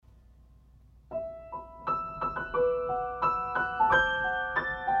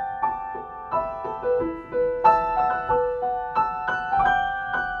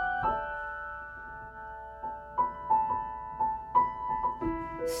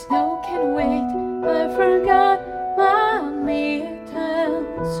snow can wait. I forgot my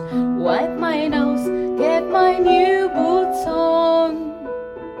mittens. Wipe my nose, get my new boots on.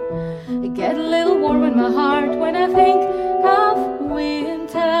 I get a little warm in my heart when I think of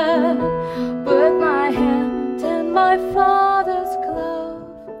winter. Put my hand in my father's glove.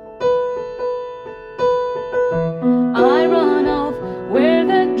 I run off where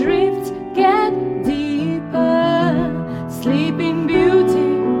the drifts get deeper. Sleeping Beauty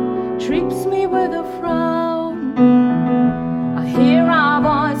trips me with a frown. I hear our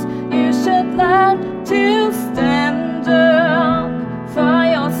voice, you should learn to stand up for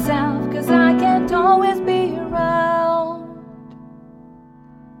yourself, 'cause I can't always be around.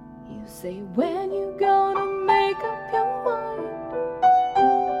 You say, when you gonna make up your mind?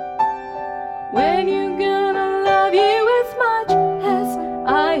 When you gonna love you as much as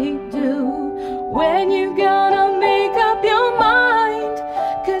I do? When you gonna make up your mind?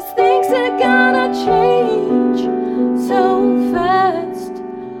 'Cause things are gonna change so fast.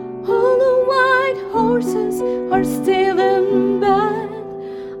 All the white horses are still in bed.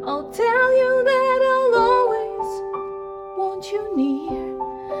 I'll tell you that I'll always want you near.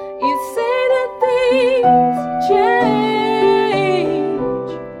 You say that things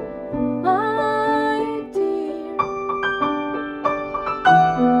change, my dear.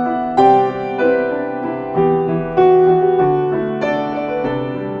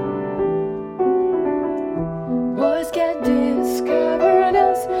 Boys get discovered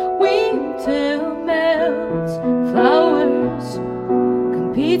as winter melts. Flowers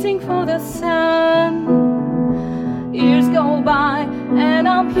competing for the sun. Years go by and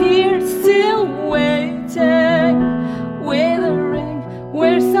I'm here still waiting, withering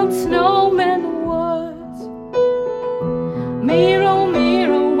where some snowman was. Mirror,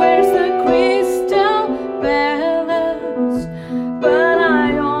 mirror, where's the crystal balance? But I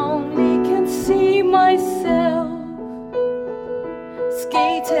only can see myself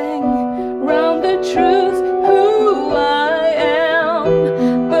skating round the truth who I am.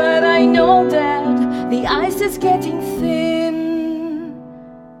 But I know that the ice is getting thin.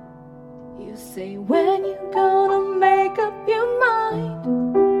 You say, when you gonna make up your mind?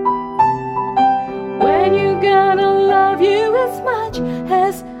 When you gonna love you as much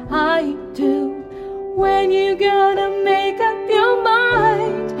as I do? When you gonna make up your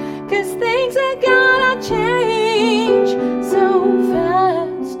mind? 'Cause things are gonna change so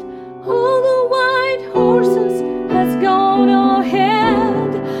fast. All the white horses has gone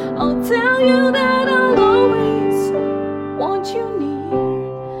ahead. I'll tell you that I'll always want you near.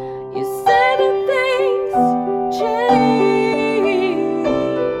 You said that things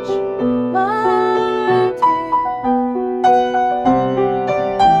change, my dear.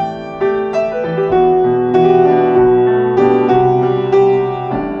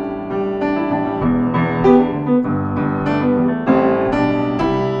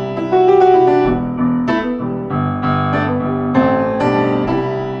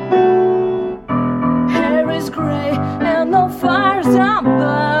 Hair is gray and the fires are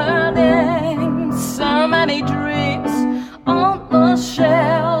burning. So many dreams on the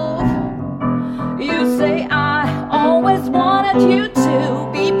shelf. You say, I always wanted you to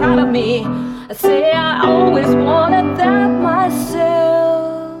be proud of me. I say, I always wanted that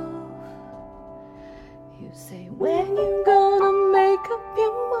myself. You say, when you gonna make up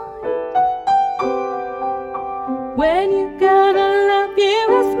your mind? When you gonna love you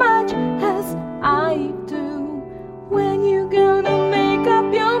as much as I do? When you gonna make up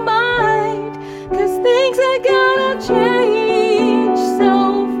your mind? 'Cause things are gonna change so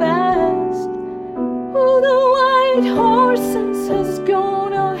fast. Oh, the white horses has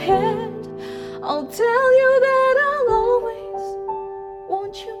gone ahead. I'll tell you that I'll always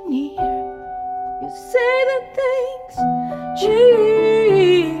want you near. You say that things change.